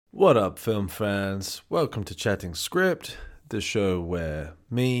What up, film fans? Welcome to Chatting Script, the show where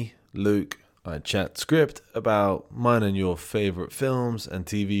me, Luke, I chat script about mine and your favorite films and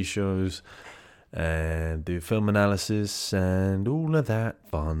TV shows and do film analysis and all of that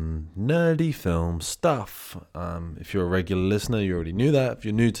fun, nerdy film stuff. If you're a regular listener, you already knew that. If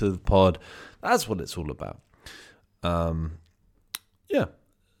you're new to the pod, that's what it's all about. Yeah.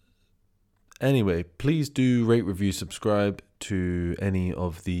 Anyway, please do rate, review, subscribe to any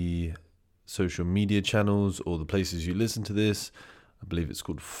of the social media channels or the places you listen to this. I believe it's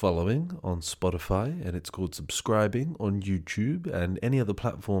called following on Spotify and it's called subscribing on YouTube and any other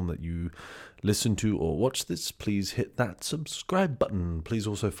platform that you listen to or watch this. Please hit that subscribe button. Please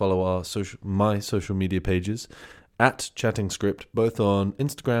also follow my social media pages at Chatting Script, both on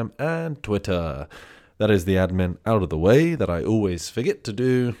Instagram and Twitter. That is the admin out of the way that I always forget to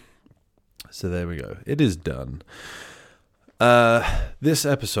do. So there we go. It is done. This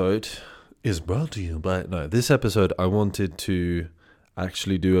episode is brought to you by... this episode I wanted to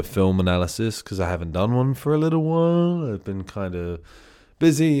actually do a film analysis because I haven't done one for a little while. I've been kind of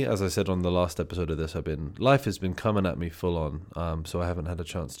busy. As I said on the last episode of this, life has been coming at me full on. So I haven't had a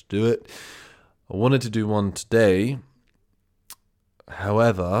chance to do it. I wanted to do one today.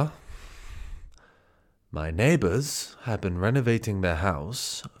 However, my neighbors have been renovating their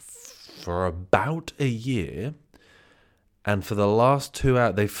house for about a year, and for the last 2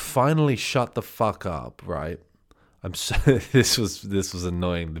 hours, they finally shut the fuck up, right? I'm so this was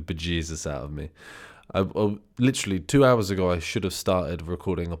annoying the bejesus out of me. I literally 2 hours ago, I should have started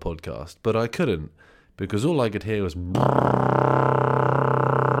recording a podcast, but I couldn't because all I could hear was for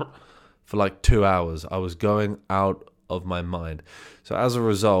like 2 hours. I was going out of my mind. So as a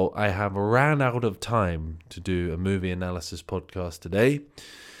result, I have ran out of time to do a movie analysis podcast today.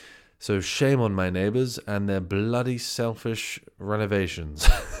 So shame on my neighbors and their bloody selfish renovations.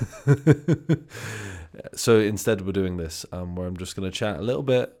 So instead we're doing this, where I'm just going to chat a little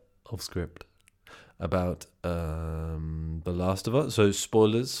bit off script about The Last of Us. So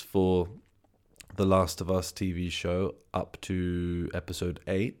spoilers for The Last of Us TV show up to episode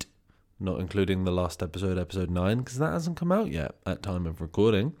 8, not including the last episode, episode 9, because that hasn't come out yet at time of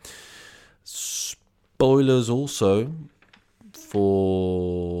recording. Spoilers also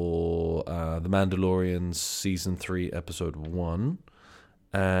for The Mandalorian season 3 episode 1,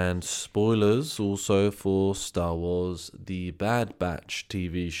 and spoilers also for Star Wars The Bad Batch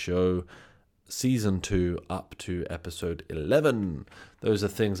TV show season 2 up to episode 11. Those are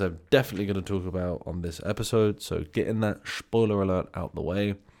things I'm definitely going to talk about on this episode, so getting that spoiler alert out the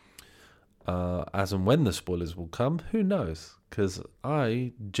way. As and when the spoilers will come, who knows, because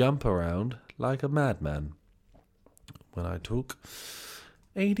I jump around like a madman when I talk.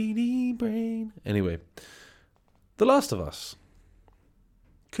 ADD brain. Anyway, The Last of Us.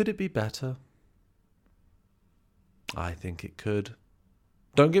 Could it be better? I think it could.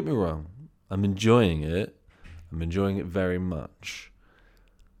 Don't get me wrong. I'm enjoying it. I'm enjoying it very much.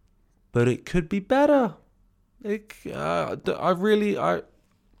 But it could be better. I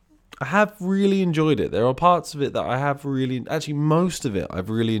have really enjoyed it. There are parts of it that I have really... Actually, most of it I've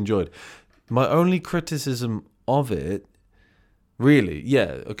really enjoyed. My only criticism of it, really,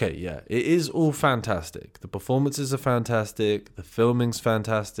 it is all fantastic. The performances are fantastic, the filming's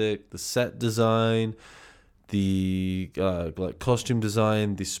fantastic, the set design, the costume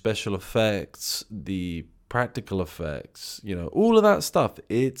design, the special effects, the practical effects, all of that stuff,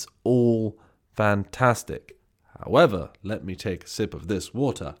 it's all fantastic. However, let me take a sip of this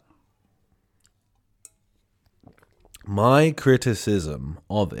water. My criticism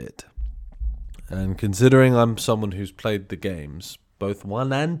of it, and considering I'm someone who's played the games, both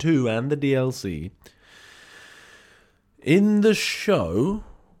 1 and 2 and the DLC, in the show,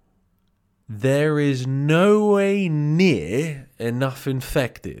 there is no way near enough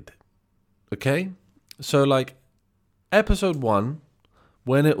infected. Okay? So, episode 1,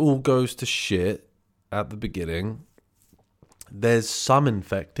 when it all goes to shit at the beginning, there's some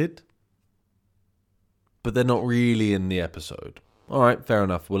infected, but they're not really in the episode. All right, fair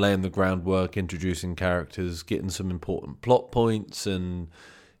enough. We're laying the groundwork, introducing characters, getting some important plot points and,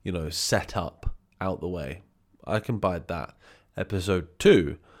 set up out the way. I can buy that. Episode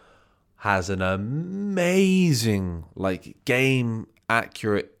 2 has an amazing, game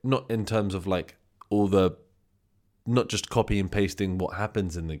accurate, not in terms of, not just copy and pasting what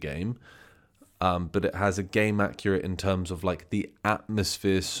happens in the game, but it has a game accurate in terms of, the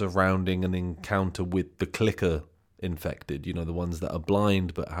atmosphere surrounding an encounter with the clicker infected, the ones that are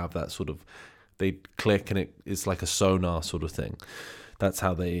blind but have that sort of, they click and it's like a sonar sort of thing. That's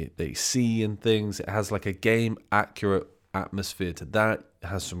how they see and things. It has a game accurate atmosphere to that.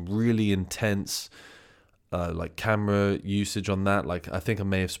 has some really intense like camera usage on that. Like I think I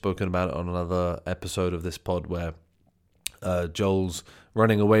may have spoken about it on another episode of this pod where Joel's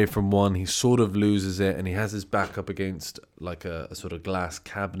running away from one, he sort of loses it, and he has his back up against like a sort of glass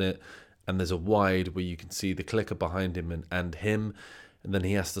cabinet, and there's a wide where you can see the clicker behind him and him, and then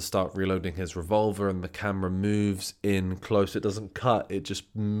he has to start reloading his revolver, and the camera moves in close. It doesn't cut, it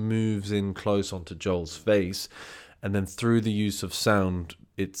just moves in close onto Joel's face, and then through the use of sound,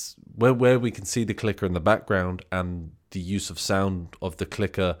 it's where we can see the clicker in the background, and the use of sound of the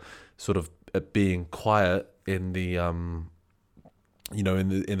clicker sort of being quiet in the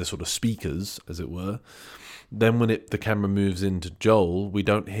in the sort of speakers, as it were. Then when the camera moves into Joel, we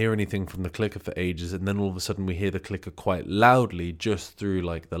don't hear anything from the clicker for ages, and then all of a sudden we hear the clicker quite loudly just through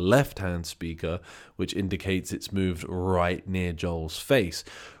like the left-hand speaker, which indicates it's moved right near Joel's face.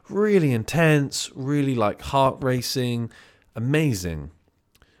 Really intense, really like heart racing, amazing.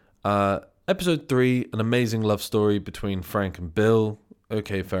 Episode 3, an amazing love story between Frank and Bill.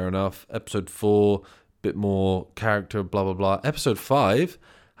 Okay, fair enough. Episode 4, bit more character, blah, blah, blah. Episode 5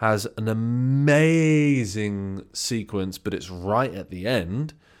 has an amazing sequence, but it's right at the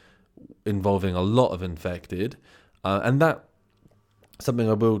end, involving a lot of infected. And that, something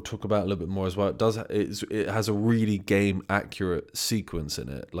I will talk about a little bit more as well. It has a really game accurate sequence in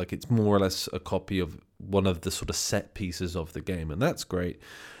it. Like it's more or less a copy of one of the sort of set pieces of the game, and that's great.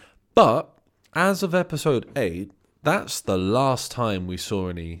 But as of episode 8, that's the last time we saw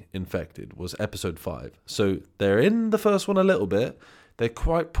any infected, was episode 5. So they're in the first one a little bit. They're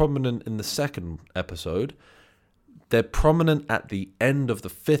quite prominent in the second episode. They're prominent at the end of the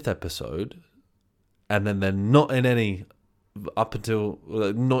 5th episode, and then they're not in any up until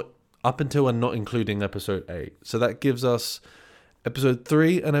and not including episode 8. So that gives us episode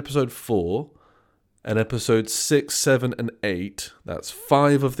 3 and episode 4, and episode 6, 7, and 8. That's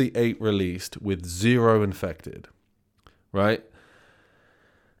 5 of the 8 released with 0 infected, right?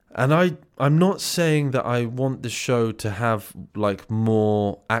 And I'm not saying that I want the show to have like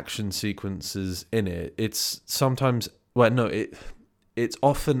more action sequences in it. It's sometimes, it's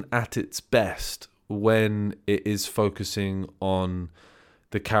often at its best when it is focusing on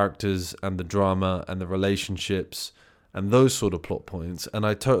the characters and the drama and the relationships and those sort of plot points. And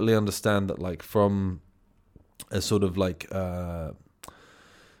I totally understand that, like, from a sort of like an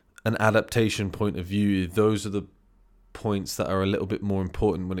adaptation point of view, those are the points that are a little bit more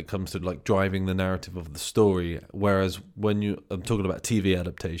important when it comes to like driving the narrative of the story. Whereas when I'm talking about TV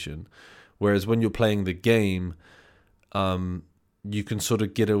adaptation, whereas when you're playing the game, you can sort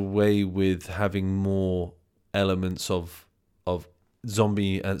of get away with having more elements of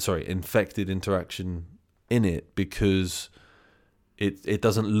infected interaction in it, because it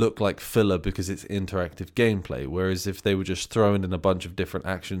doesn't look like filler because it's interactive gameplay. Whereas if they were just throwing in a bunch of different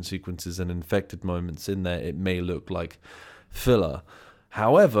action sequences and infected moments in there, it may look like filler.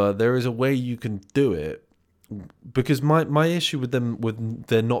 However, there is a way you can do it, because my issue with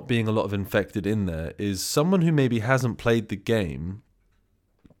there not being a lot of infected in there is someone who maybe hasn't played the game.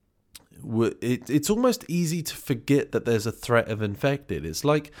 It's almost easy to forget that there's a threat of infected. It's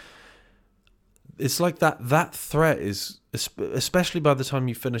like that threat is, especially by the time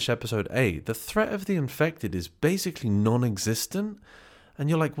you finish episode 8, the threat of the infected is basically non-existent. And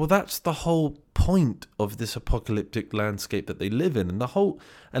you're like, well, that's the whole point of this apocalyptic landscape that they live in.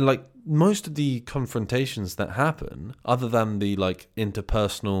 And like most of the confrontations that happen, other than the like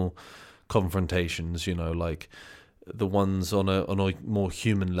interpersonal confrontations, like the ones on a more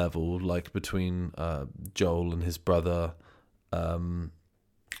human level, like between Joel and his brother,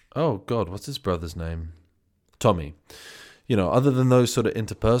 oh God, what's his brother's name? Tommy. Other than those sort of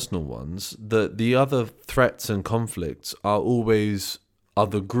interpersonal ones, the other threats and conflicts are always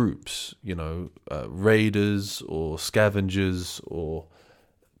other groups, raiders or scavengers or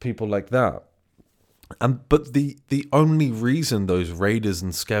people like that. But the only reason those raiders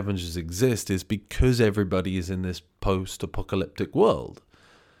and scavengers exist is because everybody is in this post-apocalyptic world.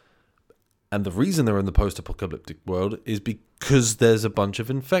 And the reason they're in the post-apocalyptic world is because there's a bunch of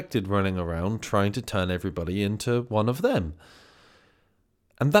infected running around trying to turn everybody into one of them.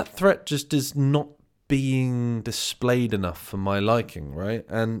 And that threat just is not being displayed enough for my liking, right?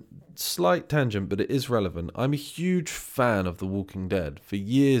 And slight tangent, but it is relevant. I'm a huge fan of The Walking Dead. For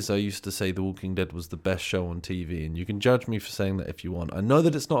years, I used to say The Walking Dead was the best show on TV, and you can judge me for saying that if you want. I know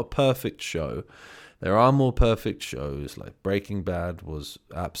that it's not a perfect show. There are more perfect shows, like Breaking Bad was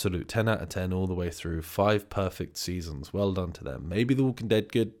absolute 10 out of 10 all the way through, 5 perfect seasons. Well done to them. Maybe The Walking Dead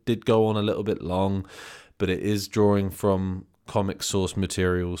did go on a little bit long, but it is drawing from comic source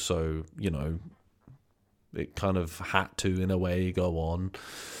material, so, It kind of had to, in a way, go on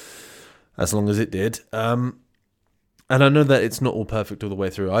as long as it did. And I know that it's not all perfect all the way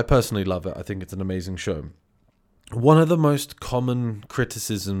through. I personally love it. I think it's an amazing show. One of the most common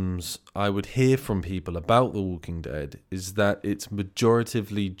criticisms I would hear from people about The Walking Dead is that it's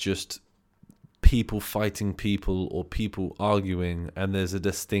majoritively just people fighting people or people arguing, and there's a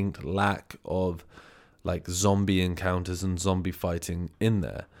distinct lack of like zombie encounters and zombie fighting in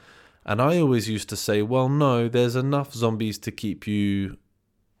there. And I always used to say, well, no, there's enough zombies to keep you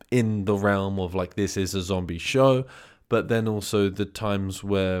in the realm of like, this is a zombie show. But then also the times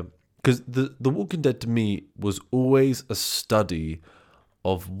where, because the Walking Dead to me was always a study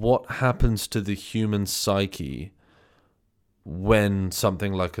of what happens to the human psyche when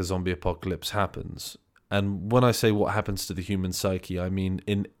something like a zombie apocalypse happens. And when I say what happens to the human psyche, I mean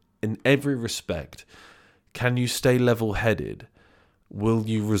in every respect. Can you stay level-headed? Will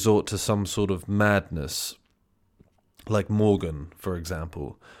you resort to some sort of madness, like Morgan, for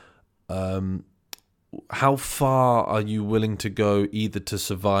example? How far are you willing to go either to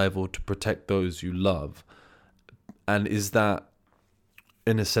survive or to protect those you love? And is that,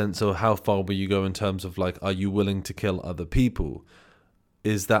 in a sense, of how far will you go in terms of like, are you willing to kill other people?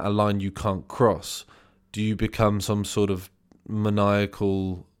 Is that a line you can't cross? Do you become some sort of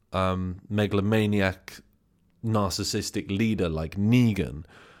maniacal, megalomaniac, narcissistic leader like Negan?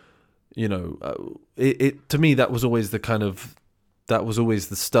 You know, it to me, that was always the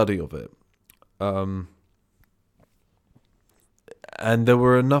study of it. And there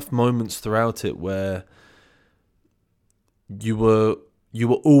were enough moments throughout it where you were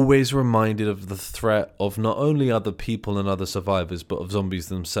always reminded of the threat of not only other people and other survivors, but of zombies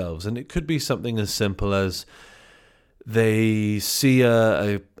themselves. And it could be something as simple as they see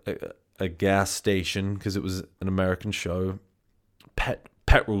a gas station, because it was an American show,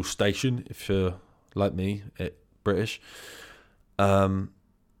 petrol station, if you're like me, British.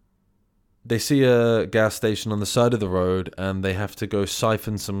 They see a gas station on the side of the road, and they have to go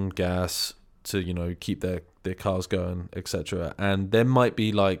siphon some gas to, you know, keep their cars going, etc. And there might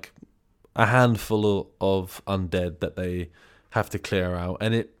be like a handful of undead that they have to clear out.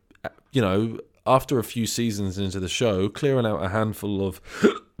 And it, you know, after a few seasons into the show, clearing out a handful of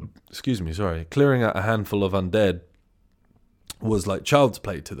undead was like child's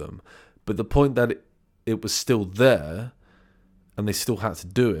play to them. But the point that it was still there, and they still had to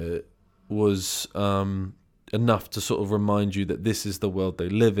do it, was enough to sort of remind you that this is the world they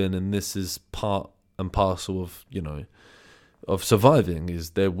live in, and this is part and parcel of, you know, of surviving,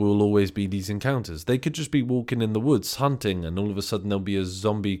 is there will always be these encounters. They could just be walking in the woods hunting, and all of a sudden there'll be a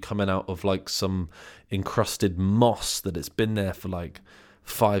zombie coming out of like some encrusted moss that it's been there for like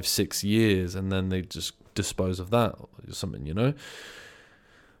 5-6 years, and then they just dispose of that or something, you know.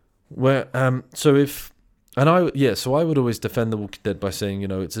 Where so I would always defend The Walking Dead by saying, you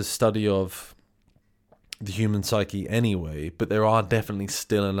know, it's a study of the human psyche anyway, but there are definitely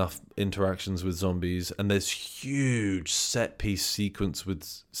still enough interactions with zombies, and there's huge set piece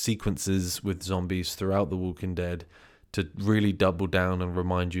sequences with zombies throughout The Walking Dead to really double down and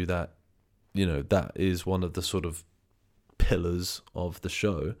remind you that, you know, that is one of the sort of pillars of the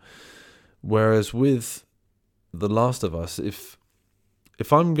show. Whereas with The Last of Us, if you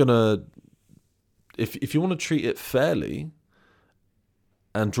want to treat it fairly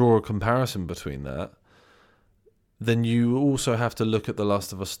and draw a comparison between that, then you also have to look at The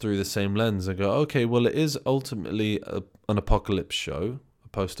Last of Us through the same lens and go, okay, well, it is ultimately an apocalypse show, a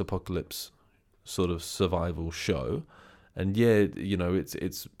post-apocalypse sort of survival show. And yeah, you know,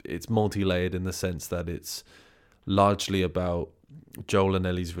 it's multi-layered in the sense that it's largely about Joel and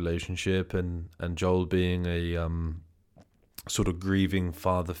Ellie's relationship, and Joel being a sort of grieving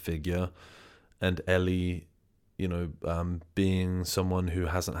father figure, and Ellie, you know, being someone who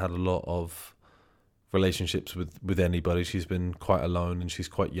hasn't had a lot of relationships with anybody. She's been quite alone, and she's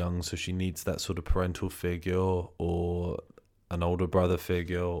quite young, so she needs that sort of parental figure or an older brother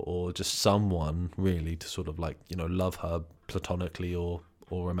figure, or just someone really to sort of like, you know, love her platonically or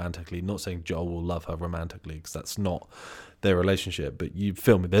romantically. Not saying Joel will love her romantically, because that's not their relationship, but you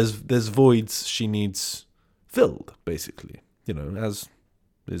feel me, there's voids she needs filled, basically, you know, as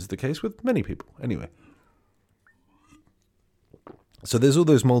is the case with many people anyway. So there's all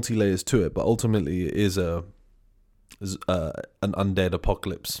those multi-layers to it, but ultimately it is an undead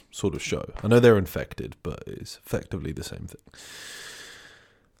apocalypse sort of show. I know they're infected, but it's effectively the same thing.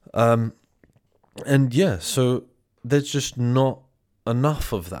 And yeah, so there's just not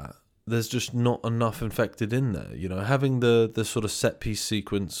enough of that. There's just not enough infected in there. You know, having the sort of set piece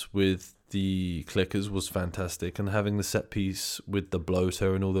sequence with the clickers was fantastic, and having the set piece with the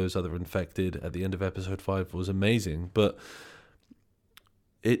bloater and all those other infected at the end of episode 5 was amazing. But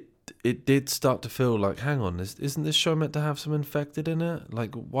it did start to feel like, hang on, isn't this show meant to have some infected in it?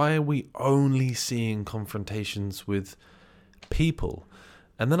 Like, why are we only seeing confrontations with people?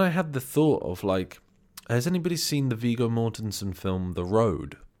 And then I had the thought of, like, has anybody seen the Viggo Mortensen film The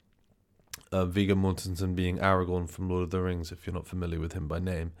Road? Viggo Mortensen being Aragorn from Lord of the Rings, if you're not familiar with him by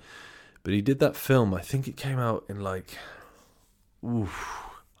name. But he did that film, I think it came out in like,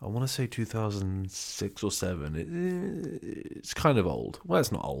 I want to say 2006 or 7. It's kind of old. Well,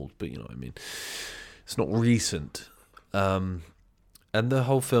 it's not old, but you know what I mean. It's not recent. And the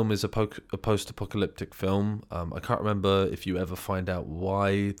whole film is a post-apocalyptic film. I can't remember if you ever find out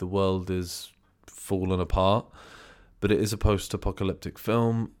why the world is fallen apart, but it is a post-apocalyptic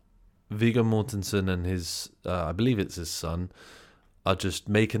film. Viggo Mortensen and his, I believe it's his son, are just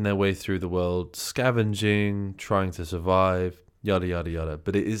making their way through the world, scavenging, trying to survive, yada, yada, yada.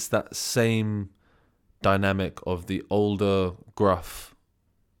 But it is that same dynamic of the older, gruff,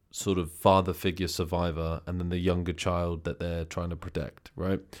 sort of father figure survivor, and then the younger child that they're trying to protect,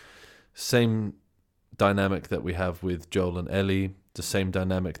 right? Same dynamic that we have with Joel and Ellie, the same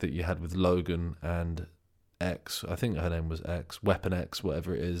dynamic that you had with Logan and X. I think her name was X, Weapon X,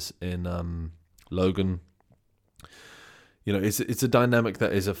 whatever it is, in Logan. You know, it's a dynamic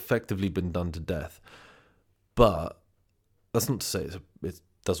that has effectively been done to death. But that's not to say it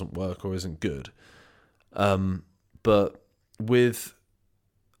doesn't work or isn't good. But with,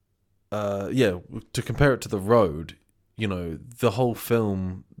 to compare it to The Road, you know, the whole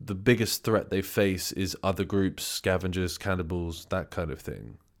film, the biggest threat they face is other groups, scavengers, cannibals, that kind of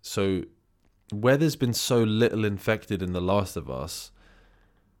thing. So where there's been so little infected in The Last of Us,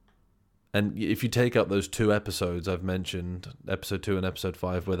 and if you take out those 2 episodes I've mentioned, episode 2 and episode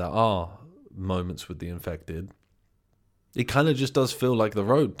 5, where there are moments with the infected, it kind of just does feel like The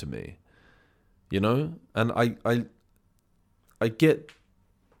Road to me, you know? And I get,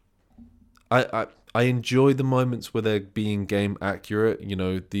 I enjoy the moments where they're being game accurate, you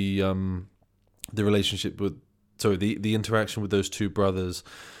know, the relationship with, the interaction with those 2 brothers.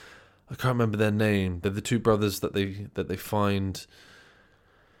 I can't remember their name. They're the 2 brothers that they find.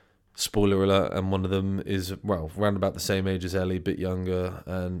 Spoiler alert, and one of them is, well, around about the same age as Ellie, a bit younger,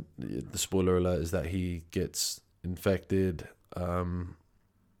 and the spoiler alert is that he gets infected, and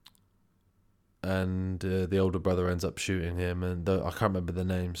the older brother ends up shooting him, and I can't remember the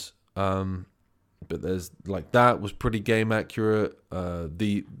names. But there's, like, that was pretty game accurate.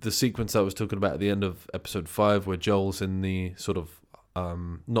 The sequence I was talking about at the end of episode 5, where Joel's in the sort of,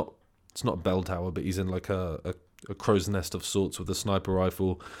 it's not a bell tower, but he's in like a crow's nest of sorts with a sniper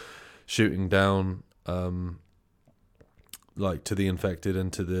rifle, shooting down like to the infected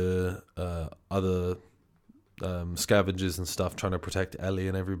and to the other scavengers and stuff, trying to protect Ellie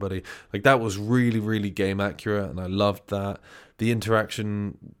and everybody. Like, that was really, really game accurate, and I loved that. The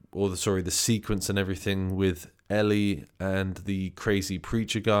interaction, the sequence and everything with Ellie and the crazy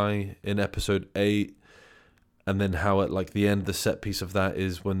preacher guy in episode 8, and then how at like the end, the set piece of that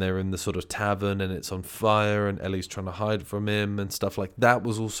is when they're in the sort of tavern and it's on fire and Ellie's trying to hide from him and stuff like that,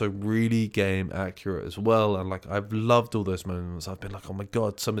 was also really game accurate as well. And like, I've loved all those moments. I've been like, oh my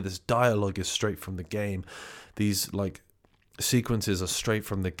God, some of this dialogue is straight from the game. These like sequences are straight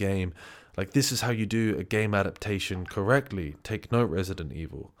from the game. Like, this is how you do a game adaptation correctly. Take note, Resident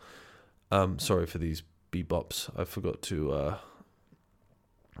Evil. Sorry for these bebops. I forgot to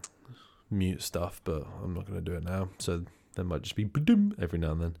mute stuff, but I'm not going to do it now, so there might just be every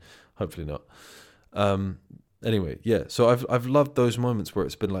now and then. Hopefully not. Anyway, yeah, so I've loved those moments where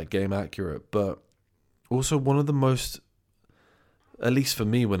it's been like game accurate, but also one of the most, at least for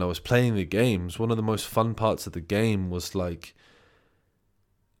me when I was playing the games, one of the most fun parts of the game was like,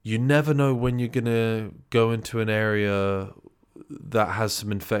 you never know when you're going to go into an area that has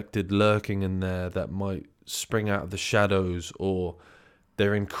some infected lurking in there that might spring out of the shadows, or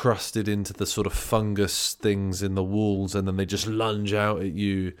they're encrusted into the sort of fungus things in the walls and then they just lunge out at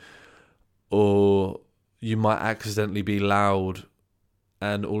you. Or you might accidentally be loud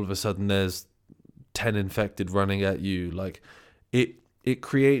and all of a sudden there's 10 infected running at you. Like, it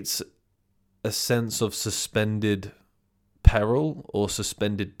creates a sense of suspended peril or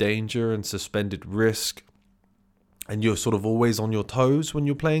suspended danger and suspended risk. And you're sort of always on your toes when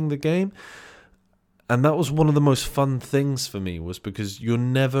you're playing the game. And that was one of the most fun things for me, was because you're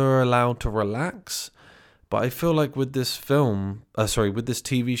never allowed to relax. But I feel like with this with this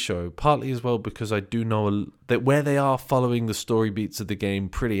TV show, partly as well because I do know that where they are following the story beats of the game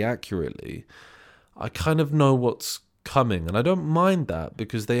pretty accurately, I kind of know what's coming. And I don't mind that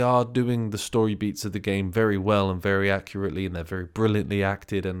because they are doing the story beats of the game very well and very accurately, and they're very brilliantly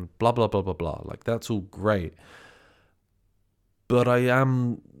acted and blah, blah, blah, blah, blah. Like, that's all great. But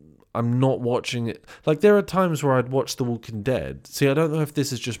I'm not watching it. Like, there are times where I'd watch The Walking Dead. See, I don't know if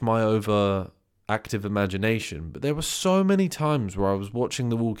this is just my overactive imagination, but there were so many times where I was watching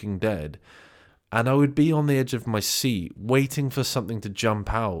The Walking Dead and I would be on the edge of my seat waiting for something to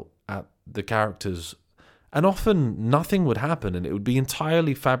jump out at the characters. And often nothing would happen, and it would be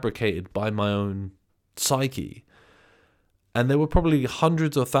entirely fabricated by my own psyche. And there were probably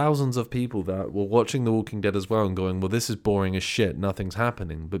hundreds or thousands of people that were watching The Walking Dead as well and going, well, this is boring as shit, nothing's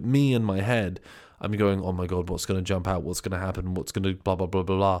happening. But me in my head, I'm going, oh my God, what's going to jump out? What's going to happen? What's going to blah, blah, blah,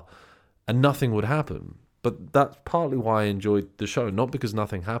 blah, blah. And nothing would happen. But that's partly why I enjoyed the show. Not because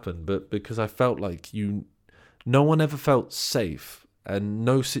nothing happened, but because I felt like no one ever felt safe. And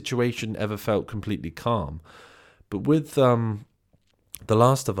no situation ever felt completely calm. But with The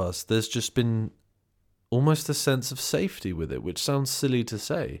Last of Us, there's just been almost a sense of safety with it, which sounds silly to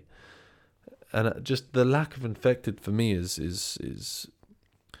say. And just the lack of infected for me is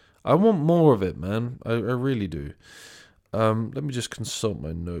I want more of it, man. I really do. Let me just consult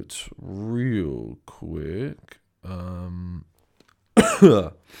my notes real quick. I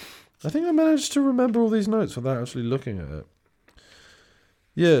think I managed to remember all these notes without actually looking at it.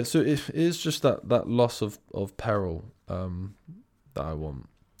 Yeah, so it is just that loss of peril that I want.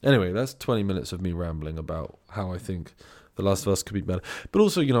 Anyway, that's 20 minutes of me rambling about how I think The Last of Us could be better. But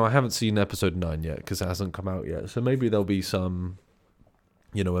also, I haven't seen episode 9 yet because it hasn't come out yet. So maybe there'll be some,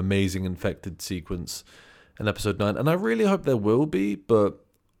 amazing infected sequence in episode 9. And I really hope there will be, but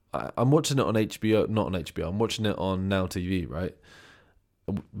I'm watching it on HBO. Not on HBO. I'm watching it on Now TV, right?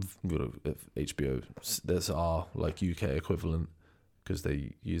 HBO, there's our UK equivalent. Because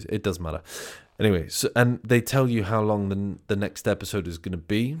they use it doesn't matter. Anyway, so and they tell you how long the next episode is going to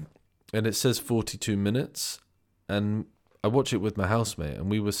be, and it says 42 minutes. And I watch it with my housemate, and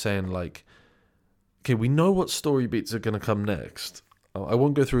we were saying like, okay, we know what story beats are going to come next. I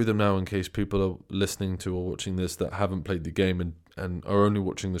won't go through them now in case people are listening to or watching this that haven't played the game and are only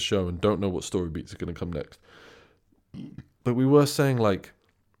watching the show and don't know what story beats are going to come next. But we were saying like,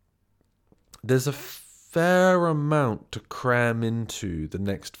 there's a fair amount to cram into the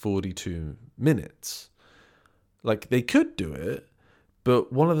next 42 minutes. Like, they could do it,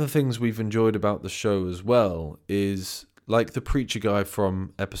 but one of the things we've enjoyed about the show as well is, like the preacher guy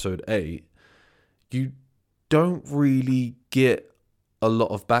from episode 8, you don't really get a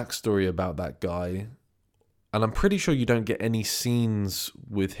lot of backstory about that guy, and I'm pretty sure you don't get any scenes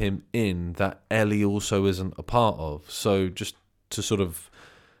with him in that Ellie also isn't a part of. So just to sort of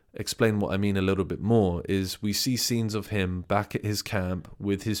explain what I mean a little bit more is we see scenes of him back at his camp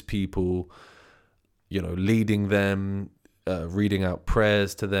with his people, leading them, reading out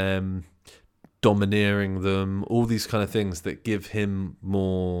prayers to them, domineering them, all these kind of things that give him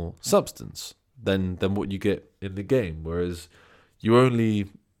more substance than what you get in the game. Whereas you only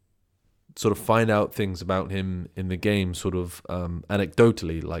sort of find out things about him in the game sort of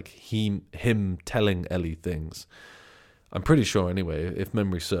anecdotally, like him telling Ellie things. I'm pretty sure anyway, if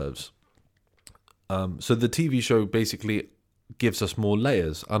memory serves. So the TV show basically gives us more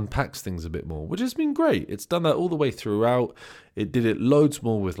layers, unpacks things a bit more, which has been great. It's done that all the way throughout. It did it loads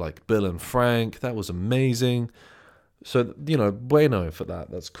more with like Bill and Frank. That was amazing. So, bueno for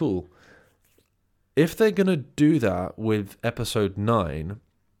that. That's cool. If they're going to do that with episode 9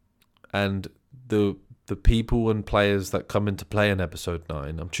 and the people and players that come into play in episode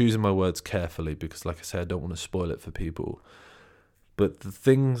 9, I'm choosing my words carefully because, like I said, I don't want to spoil it for people. But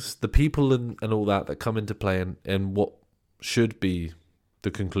the people and all that come into play and what should be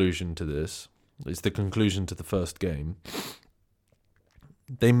the conclusion to this, is the conclusion to the first game,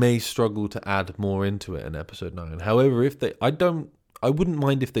 they may struggle to add more into it in episode 9. However, I wouldn't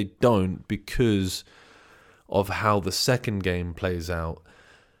mind if they don't, because of how the second game plays out.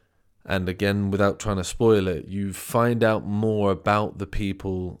 And again, without trying to spoil it, you find out more about the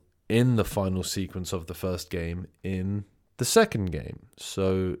people in the final sequence of the first game in the second game.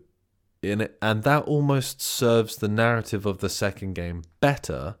 So, and that almost serves the narrative of the second game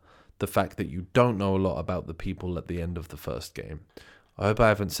better, the fact that you don't know a lot about the people at the end of the first game. I hope I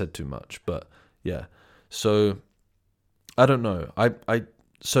haven't said too much, but yeah. So, I don't know.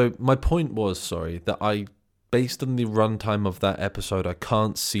 So my point was, that based on the runtime of that episode, I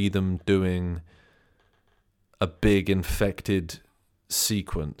can't see them doing a big infected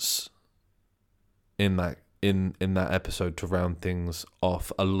sequence in that episode to round things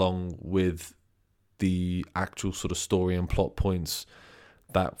off, along with the actual sort of story and plot points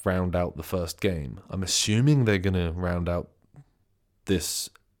that round out the first game. I'm assuming they're going to round out this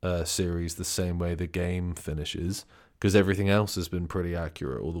series the same way the game finishes, because everything else has been pretty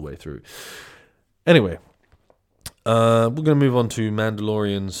accurate all the way through. Anyway, we're going to move on to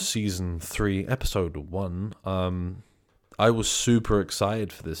Mandalorian Season 3, Episode 1. I was super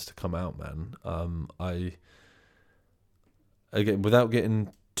excited for this to come out, man. Again, without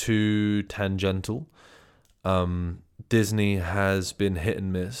getting too tangential, Disney has been hit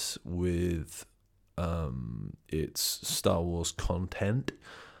and miss with its Star Wars content.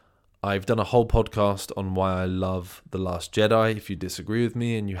 I've done a whole podcast on why I love The Last Jedi. If you disagree with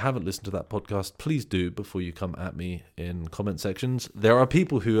me and you haven't listened to that podcast, please do before you come at me in comment sections. There are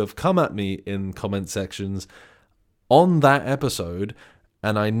people who have come at me in comment sections on that episode,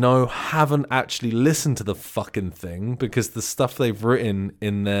 and I know haven't actually listened to the fucking thing, because the stuff they've written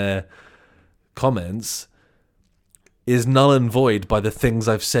in their comments is null and void by the things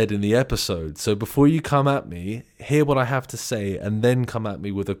I've said in the episode. So before you come at me, hear what I have to say, and then come at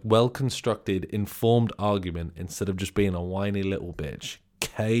me with a well-constructed, informed argument instead of just being a whiny little bitch.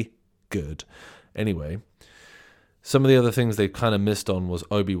 Okay? Good. Anyway, some of the other things they kind of missed on was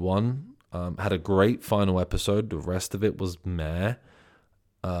Obi-Wan. Had a great final episode. The rest of it was meh.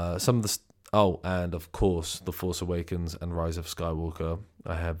 And of course, The Force Awakens and Rise of Skywalker.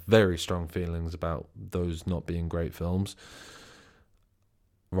 I have very strong feelings about those not being great films.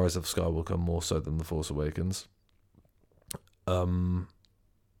 Rise of Skywalker more so than The Force Awakens.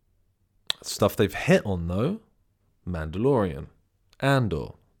 Stuff they've hit on, though: Mandalorian, Andor,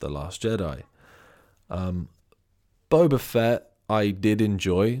 The Last Jedi. Boba Fett, I did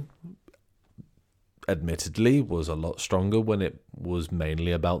enjoy. Admittedly, was a lot stronger when it was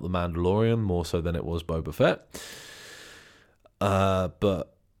mainly about the Mandalorian, more so than it was Boba Fett.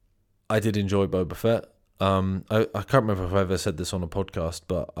 But I did enjoy Boba Fett. I can't remember if I ever said this on a podcast,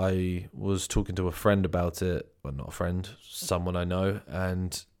 but I was talking to a friend about it. Well, not a friend, someone I know,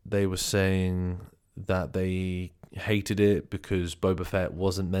 and they were saying that they hated it because Boba Fett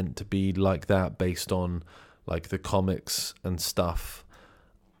wasn't meant to be like that based on like the comics and stuff.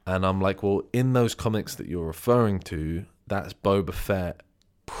 And I'm like, well, in those comics that you're referring to, that's Boba Fett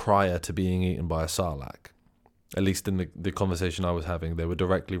prior to being eaten by a Sarlacc. At least in the conversation I was having, they were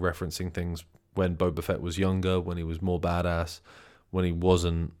directly referencing things when Boba Fett was younger, when he was more badass, when he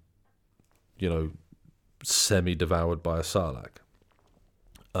wasn't, semi-devoured by a Sarlacc.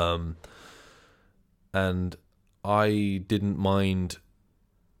 And I didn't mind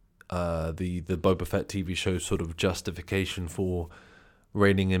the Boba Fett TV show sort of justification for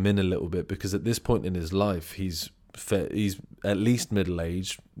reining him in a little bit, because at this point in his life, he's at least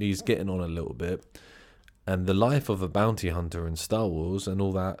middle-aged, he's getting on a little bit, and the life of a bounty hunter in Star Wars and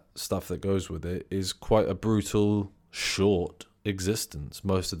all that stuff that goes with it is quite a brutal, short existence.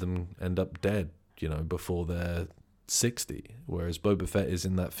 Most of them end up dead, before they're 60, whereas Boba Fett is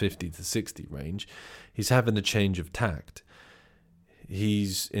in that 50 to 60 range. He's having a change of tact.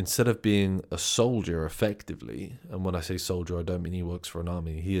 He's, instead of being a soldier effectively, and when I say soldier, I don't mean he works for an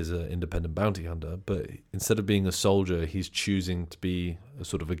army, he is an independent bounty hunter, but instead of being a soldier, he's choosing to be a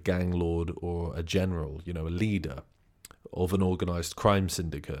sort of a gang lord or a general, a leader of an organized crime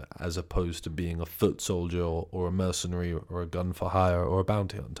syndicate, as opposed to being a foot soldier or a mercenary or a gun for hire or a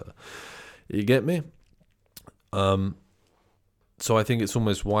bounty hunter. You get me? So I think it's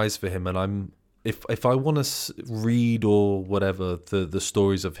almost wise for him, and If I want to read or whatever the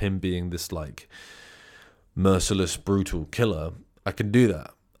stories of him being this like merciless, brutal killer, I can do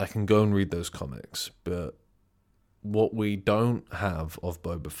that. I can go and read those comics. But what we don't have of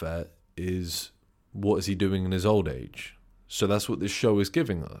Boba Fett is what is he doing in his old age. So that's what this show is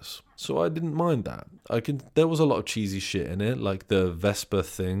giving us. So I didn't mind that. There was a lot of cheesy shit in it, like the Vespa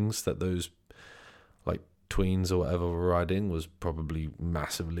things that those like tweens or whatever were riding was probably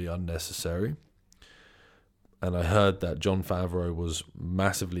massively unnecessary. And I heard that Jon Favreau was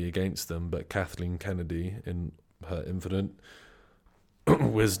massively against them, but Kathleen Kennedy, in her infinite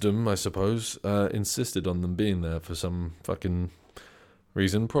wisdom, I suppose, insisted on them being there for some fucking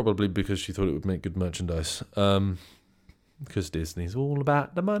reason. Probably because she thought it would make good merchandise. Because Disney's all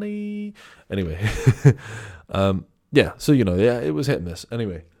about the money. Anyway. So, it was hit and miss.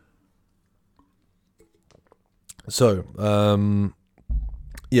 Anyway. So,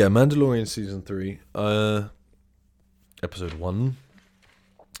 Mandalorian Season 3. Episode 1.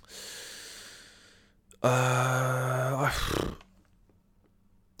 I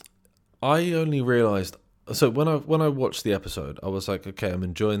only realised... So when I watched the episode, I was like, okay, I'm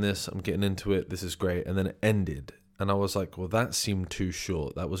enjoying this. I'm getting into it. This is great. And then it ended. And I was like, well, that seemed too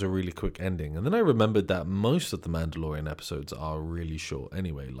short. That was a really quick ending. And then I remembered that most of the Mandalorian episodes are really short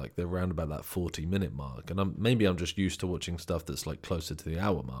anyway. Like, they're around about that 40-minute mark. And maybe I'm just used to watching stuff that's like closer to the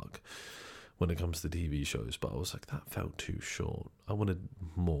hour mark when it comes to TV shows. But I was like, that felt too short. I wanted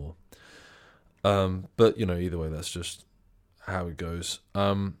more. But, either way, that's just how it goes.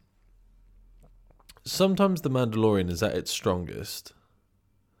 Sometimes the Mandalorian is at its strongest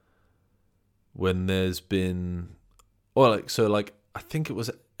when there's been... I think it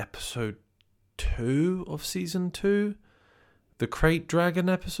was episode 2 of season 2, the Crate Dragon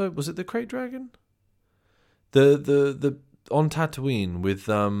episode. Was it the Crate Dragon? The on Tatooine with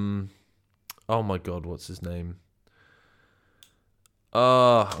oh my god, what's his name?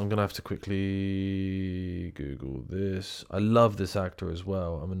 I'm gonna have to quickly Google this. I love this actor as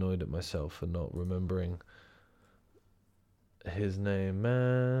well. I'm annoyed at myself for not remembering his name.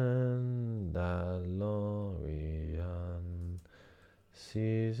 Mandalorian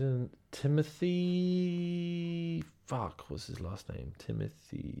season Timothy. Fuck, what's his last name?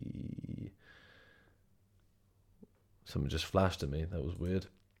 Timothy. Someone just flashed at me. That was weird.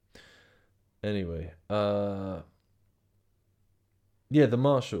 Anyway, yeah, the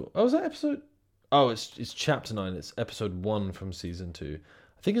Marshal. Oh, was that episode? Oh, it's chapter 9. It's episode 1 from season 2.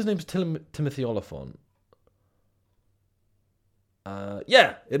 I think his name's Timothy Oliphant.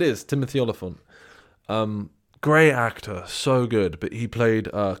 Yeah, it is Timothy Oliphant. Great actor, so good. But he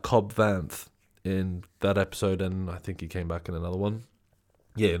played Cobb Vanth in that episode, and I think he came back in another one.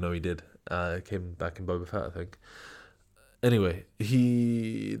 Yeah, no, he did. Came back in Boba Fett, I think. Anyway,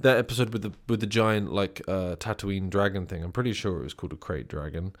 that episode with the giant Tatooine dragon thing. I'm pretty sure it was called a Crate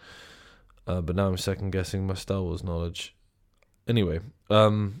Dragon. But now I'm second guessing my Star Wars knowledge. Anyway,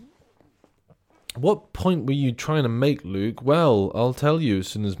 what point were you trying to make, Luke? Well, I'll tell you as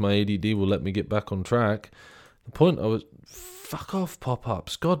soon as my ADD will let me get back on track. The point I was... Fuck off,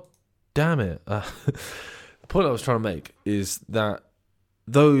 pop-ups. God damn it. The point I was trying to make is that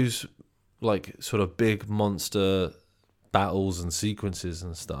those, sort of big monster battles and sequences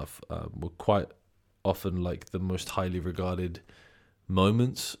and stuff were quite often, the most highly regarded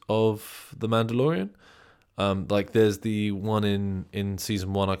moments of The Mandalorian. There's the one in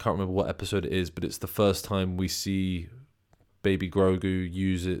season 1, I can't remember what episode it is, but it's the first time we see Baby Grogu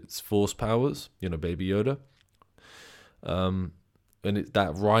use its force powers, Baby Yoda. And it's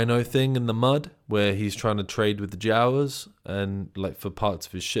that rhino thing in the mud where he's trying to trade with the Jawas and for parts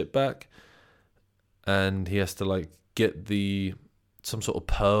of his ship back, and he has to get some sort of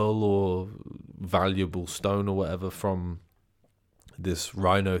pearl or valuable stone or whatever from this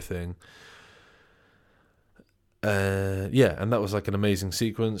rhino thing. And that was an amazing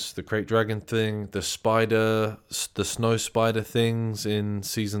sequence. The Crate Dragon thing, the snow spider things in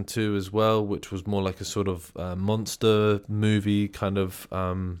season 2 as well, which was more like a sort of monster movie kind of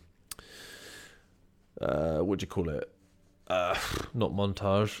what do you call it? Not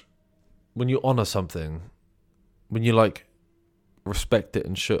montage. When you honor something, when you respect it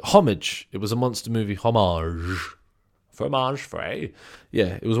and show homage. It was a monster movie homage. Fromage frais.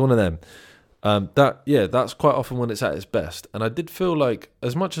 Yeah, it was one of them. That's quite often when it's at its best. And I did feel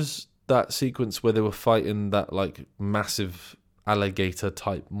as much as that sequence where they were fighting that massive alligator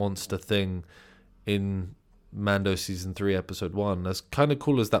type monster thing in Mando season 3 episode 1, as kind of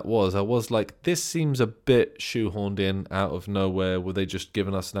cool as that was, I was this seems a bit shoehorned in out of nowhere. Were they just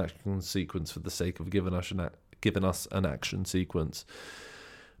giving us an action sequence for the sake of giving us an action sequence?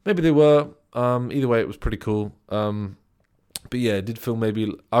 Maybe they were. Either way, it was pretty cool. But yeah, it did feel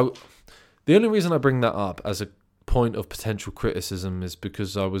maybe... The only reason I bring that up as a point of potential criticism is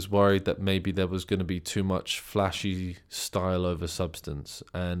because I was worried that maybe there was going to be too much flashy style over substance.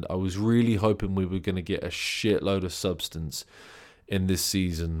 And I was really hoping we were going to get a shitload of substance in this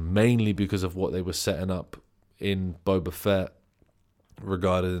season, mainly because of what they were setting up in Boba Fett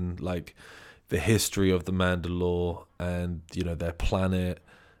regarding the history of the Mandalore and, their planet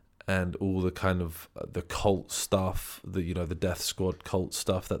and all the kind of the cult stuff, the Death Squad cult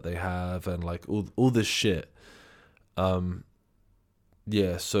stuff that they have, and all this shit. So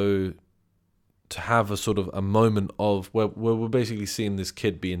to have a sort of a moment of where we're basically seeing this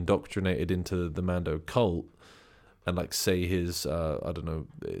kid be indoctrinated into the Mando cult and say his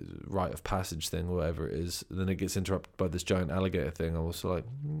rite of passage thing or whatever it is, and then it gets interrupted by this giant alligator thing. I was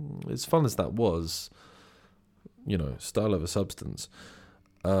as fun as that was, style over substance.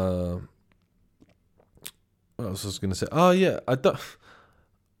 What else was I going to say? Oh yeah, I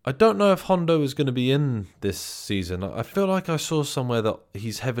don't know if Hondo is going to be in this season. I feel like I saw somewhere that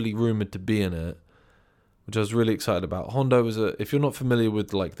he's heavily rumored to be in it, which I was really excited about. Hondo is if you're not familiar with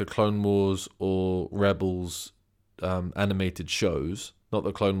the Clone Wars or Rebels animated shows, not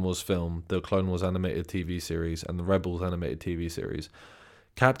the Clone Wars film, the Clone Wars animated TV series and the Rebels animated TV series,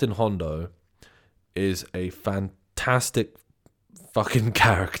 Captain Hondo is a fantastic fucking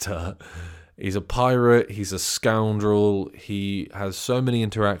character. He's a pirate, he's a scoundrel, he has so many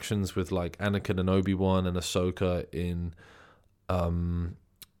interactions with like Anakin and Obi-Wan and Ahsoka in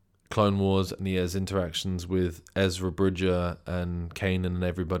Clone Wars, and he has interactions with Ezra Bridger and Kanan and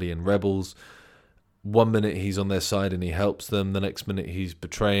everybody in Rebels. One minute he's on their side and he helps them, the next minute he's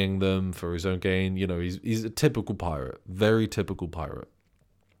betraying them for his own gain. You know, he's a typical pirate, very typical pirate,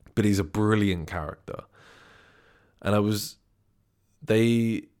 but he's a brilliant character. And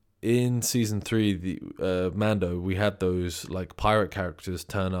in season 3, the Mando, we had those like pirate characters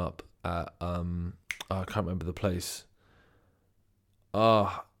turn up at I can't remember the place.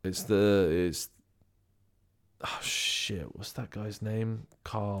 What's that guy's name?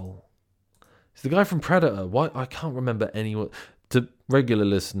 Carl. It's the guy from Predator. Why I can't remember anyone. To regular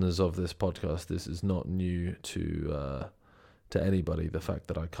listeners of this podcast, this is not new to anybody. The fact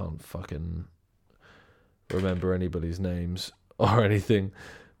that I can't fucking remember anybody's names or anything,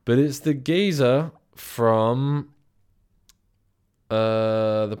 but it's the geezer from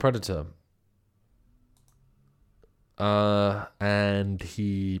the Predator. And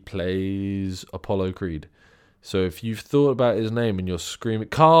he plays Apollo Creed. So if you've thought about his name and you're screaming,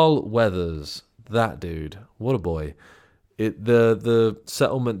 Carl Weathers, that dude, what a boy. The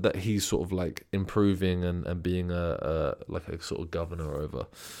settlement that he's sort of like improving and being a sort of governor over.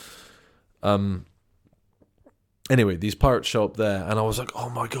 Anyway, these pirates show up there, and I was like, oh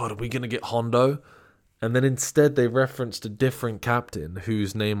my god, are we going to get Hondo? And then instead they referenced a different captain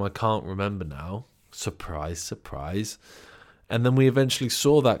whose name I can't remember now. Surprise, surprise. And then we eventually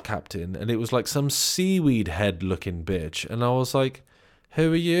saw that captain, and it was like some seaweed head looking bitch. And I was like,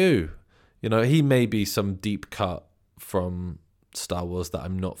 who are you? You know, he may be some deep cut from Star Wars that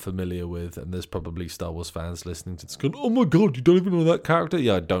I'm not familiar with, and there's probably Star Wars fans listening to this going, oh my god, you don't even know that character?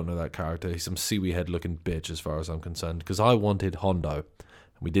 Yeah, I don't know that character. He's some seaweed head looking bitch as far as I'm concerned, because I wanted Hondo, and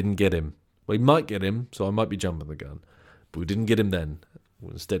we didn't get him. We might get him, so I might be jumping the gun, but we didn't get him then.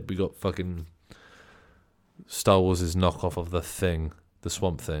 Instead, we got fucking Star Wars' knockoff of the Thing, the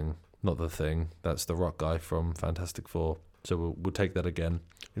Swamp Thing, not the Thing. That's the rock guy from Fantastic Four. So we'll take that again.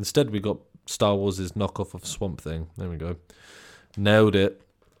 Instead, we got Star Wars' knockoff of Swamp Thing. There we go. Nailed it.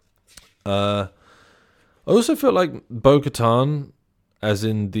 I also felt like Bo-Katan, as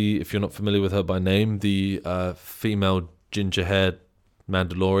in if you're not familiar with her by name, the female ginger-haired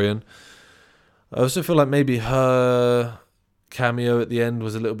Mandalorian. I also feel like maybe her cameo at the end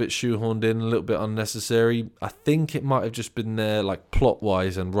was a little bit shoehorned in, a little bit unnecessary. I think it might have just been there, like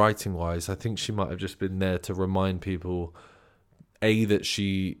plot-wise and writing-wise. I think she might have just been there to remind people, A, that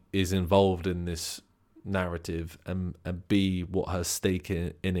she is involved in this narrative, and B, what her stake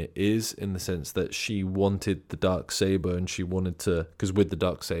in it is, in the sense that she wanted the Darksaber, and she wanted to, because with the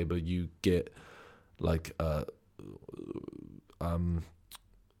Darksaber you get like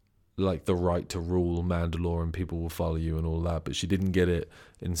the right to rule Mandalore and people will follow you and all that, but she didn't get it.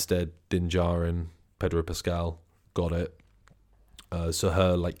 Instead, Din Djarin, Pedro Pascal, got it. So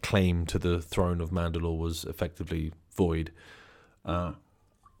her like claim to the throne of Mandalore was effectively void.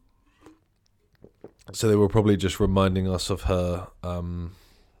 So they were probably just reminding us of her,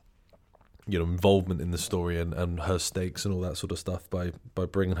 involvement in the story and her stakes and all that sort of stuff by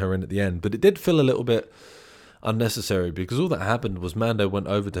bringing her in at the end. But it did feel a little bit unnecessary, because all that happened was Mando went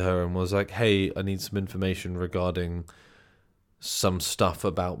over to her and was like, hey, I need some information regarding some stuff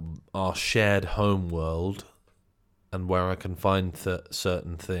about our shared home world and where I can find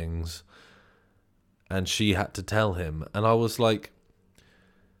certain things. And she had to tell him. And I was like,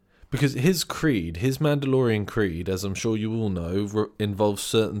 because his creed, his Mandalorian creed, as I'm sure you all know, involves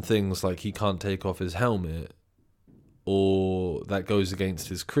certain things like he can't take off his helmet, or that goes against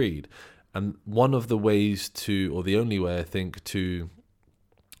his creed. And one of the ways to, or the only way I think to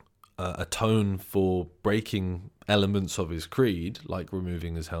atone for breaking elements of his creed, like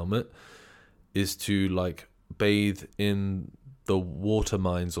removing his helmet, is to like bathe in the water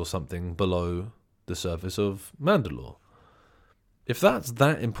mines or something below the surface of Mandalore. If that's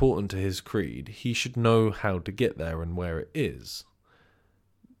that important to his creed, he should know how to get there and where it is.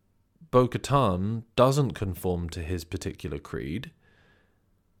 Bo-Katan doesn't conform to his particular creed,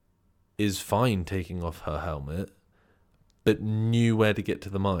 is fine taking off her helmet, but knew where to get to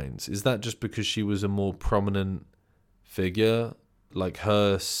the mines. Is that just because she was a more prominent figure? Like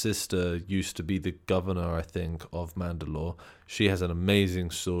her sister used to be the governor, I think, of Mandalore. She has an amazing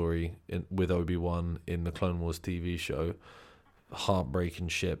story with Obi-Wan in the Clone Wars TV show. Heartbreaking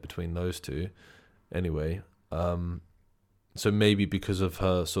shit between those two. Anyway, So maybe because of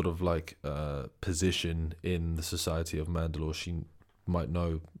her sort of like position in the society of Mandalore, she might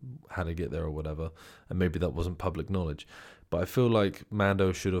know how to get there or whatever, and maybe that wasn't public knowledge. But I feel like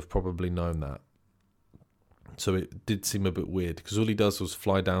Mando should have probably known that. So it did seem a bit weird, because all he does was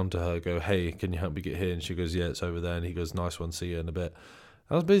fly down to her, go, "Hey, can you help me get here?" And she goes, "Yeah, it's over there." And he goes, "Nice one, see you in a bit."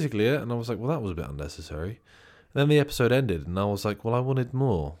 That was basically it, and I was like, well, that was a bit unnecessary. And then the episode ended, and I was like, well, I wanted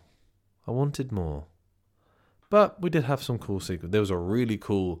more. But we did have some cool sequences. There was a really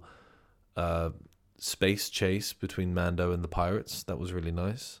cool space chase between Mando and the pirates. That was really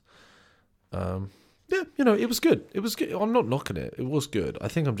nice. Yeah, it was good. It was good. I'm not knocking it. It was good. I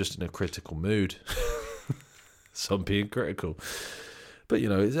think I'm just in a critical mood. So I'm being critical. But,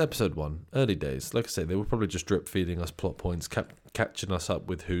 it's episode 1, early days. Like I say, they were probably just drip feeding us plot points, catching us up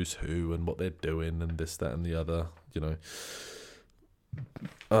with who's who and what they're doing and this, that, and the other,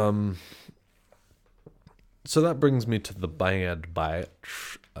 So that brings me to the Bad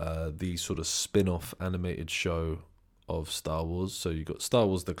Batch, the sort of spin-off animated show of Star Wars. So you got Star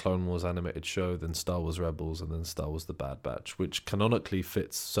Wars, the Clone Wars animated show, then Star Wars Rebels, and then Star Wars, the Bad Batch, which canonically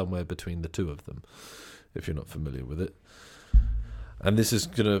fits somewhere between the two of them, if you're not familiar with it. And this is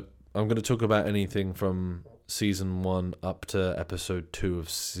I'm gonna talk about anything from season 1 up to episode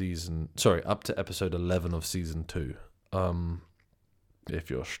 11 of season 2. If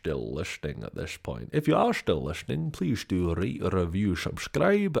you're still listening at this point. If you are still listening, please do rate, review,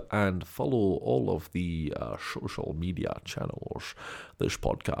 subscribe, and follow all of the social media channels. This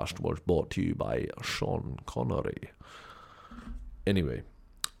podcast was brought to you by Sean Connery. Anyway,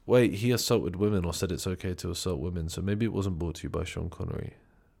 wait, he assaulted women or said it's okay to assault women, so maybe it wasn't brought to you by Sean Connery.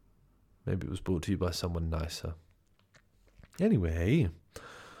 Maybe it was brought to you by someone nicer. Anyway,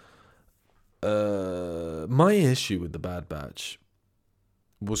 my issue with the Bad Batch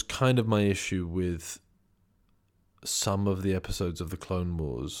was kind of my issue with some of the episodes of the Clone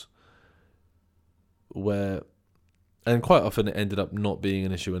Wars, and quite often it ended up not being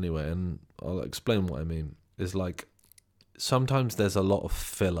an issue anyway, and I'll explain what I mean. Is like, sometimes there's a lot of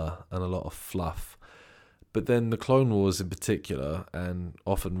filler and a lot of fluff, but then the Clone Wars in particular, and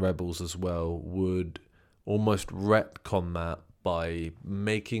often Rebels as well, would almost retcon that by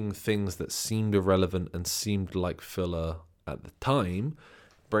making things that seemed irrelevant and seemed like filler at the time,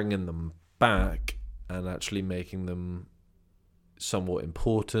 bringing them back and actually making them somewhat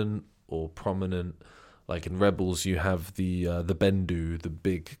important or prominent. Like in Rebels, you have the Bendu, the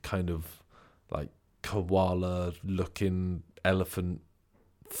big kind of like koala-looking elephant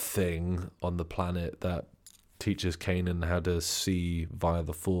thing on the planet that teaches Kanan how to see via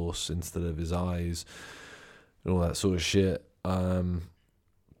the Force instead of his eyes and all that sort of shit.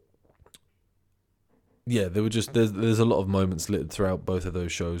 Yeah, there were just there's a lot of moments littered throughout both of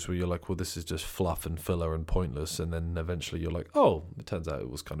those shows where you're like, well, this is just fluff and filler and pointless, and then eventually you're like, oh, it turns out it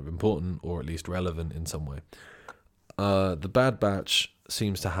was kind of important or at least relevant in some way. The Bad Batch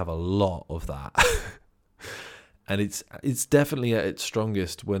seems to have a lot of that. And it's definitely at its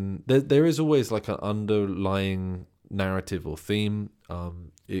strongest when there is always like an underlying narrative or theme.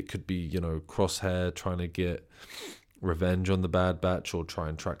 It could be, Crosshair trying to get revenge on the Bad Batch or try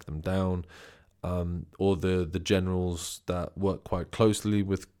and track them down. Or the generals that work quite closely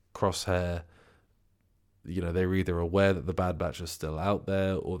with Crosshair, they're either aware that the Bad Batch is still out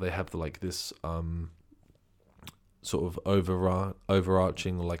there, or they have this sort of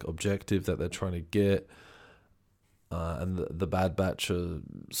overarching like objective that they're trying to get. And the Bad Batch are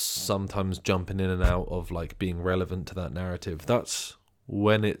sometimes jumping in and out of like being relevant to that narrative. That's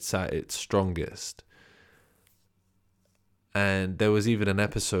when it's at its strongest. And there was even an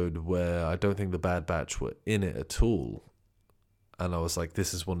episode where I don't think the Bad Batch were in it at all. And I was like,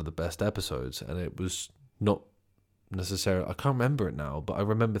 this is one of the best episodes. And it was not necessarily, I can't remember it now, but I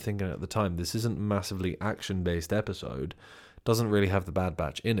remember thinking at the time, this isn't a massively action-based episode. Doesn't really have the Bad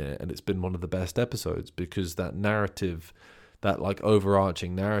Batch in it. And it's been one of the best episodes because that narrative, that like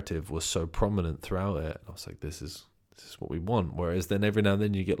overarching narrative was so prominent throughout it. And I was like, this is what we want. Whereas then every now and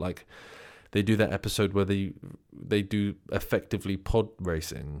then you get like, they do that episode where they do effectively pod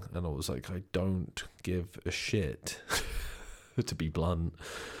racing, and I was like, I don't give a shit, to be blunt,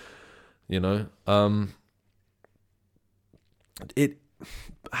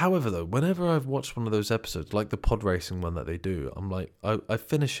 However, though, whenever I've watched one of those episodes, like the pod racing one that they do, I'm like, I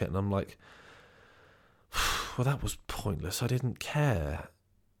finish it and I'm like, well, that was pointless. I didn't care.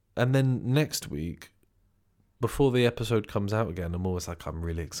 And then next week, before the episode comes out again, I'm always like, I'm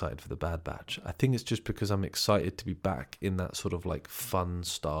really excited for the Bad Batch. I think it's just because I'm excited to be back in that sort of like fun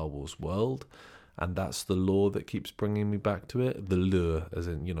Star Wars world. and that's the lore that keeps bringing me back to it. The lure, as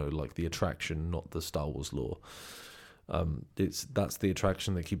in, like the attraction, not the Star Wars lore. That's the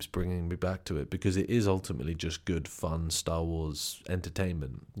attraction that keeps bringing me back to it, because it is ultimately just good, fun Star Wars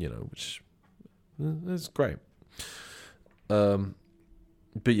entertainment, which is great. But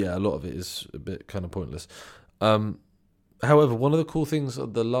yeah, a lot of it is a bit kind of pointless. However, one of the cool things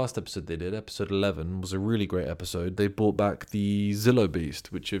of the last episode they did, episode 11, was a really great episode. They brought back the Zillo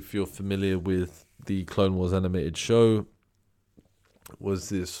Beast, which, if you're familiar with the Clone Wars animated show, was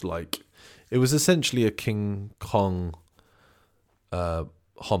this it was essentially a King Kong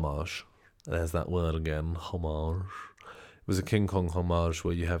homage. There's that word again, homage. It was a King Kong homage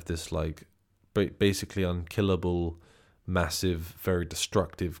where you have this basically unkillable, massive, very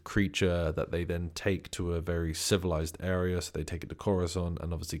destructive creature that they then take to a very civilized area. So they take it to Coruscant,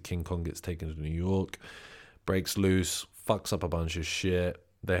 and obviously King Kong gets taken to New York, breaks loose, fucks up a bunch of shit.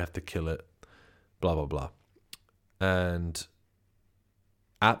 They have to kill it, blah, blah, blah. And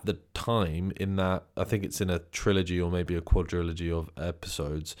at the time, in that, I think it's in a trilogy or maybe a quadrilogy of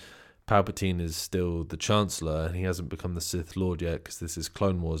episodes, Palpatine is still the Chancellor, and he hasn't become the Sith Lord yet, because this is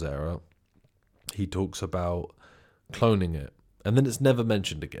Clone Wars era. He talks about cloning it, and then it's never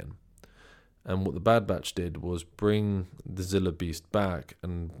mentioned again. And what the Bad Batch did was bring the Zilla Beast back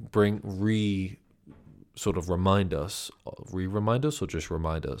and remind us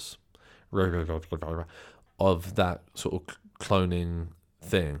of that sort of cloning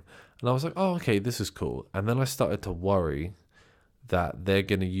thing. And I was like, oh, okay, this is cool. And then I started to worry that they're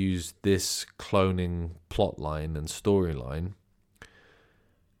going to use this cloning plotline and storyline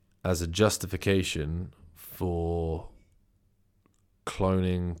as a justification for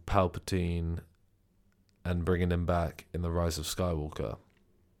cloning Palpatine and bringing him back in The Rise of Skywalker.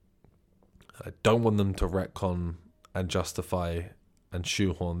 I don't want them to retcon and justify and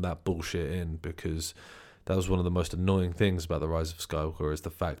shoehorn that bullshit in, because that was one of the most annoying things about The Rise of Skywalker, is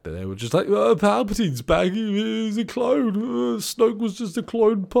the fact that they were just like, oh, Palpatine's back, he's a clone, Snoke was just a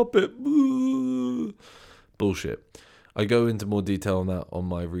clone puppet. Bullshit. I go into more detail on that on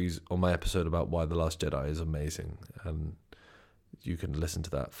my episode about why The Last Jedi is amazing, and you can listen to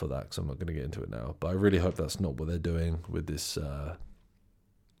that for that, because I'm not going to get into it now. But I really hope that's not what they're doing with this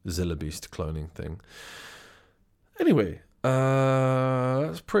Zilla Beast cloning thing. Anyway,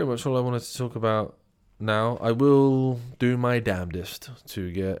 that's pretty much all I wanted to talk about now. I will do my damnedest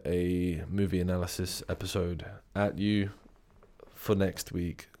to get a movie analysis episode at you for next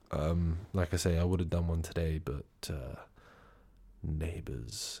week. Like I say, I would have done one today, but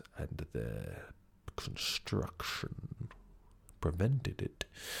neighbours and their construction prevented it.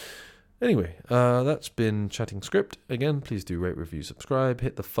 Anyway, that's been Chatting Script. Again, please do rate, review, subscribe,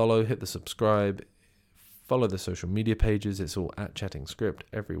 hit the follow, hit the subscribe, follow the social media pages. It's all at Chatting Script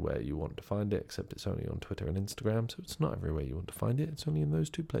everywhere you want to find it, except it's only on Twitter and Instagram, so it's not everywhere you want to find it. It's only in those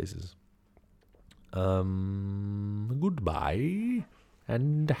two places. Goodbye,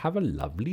 and have a lovely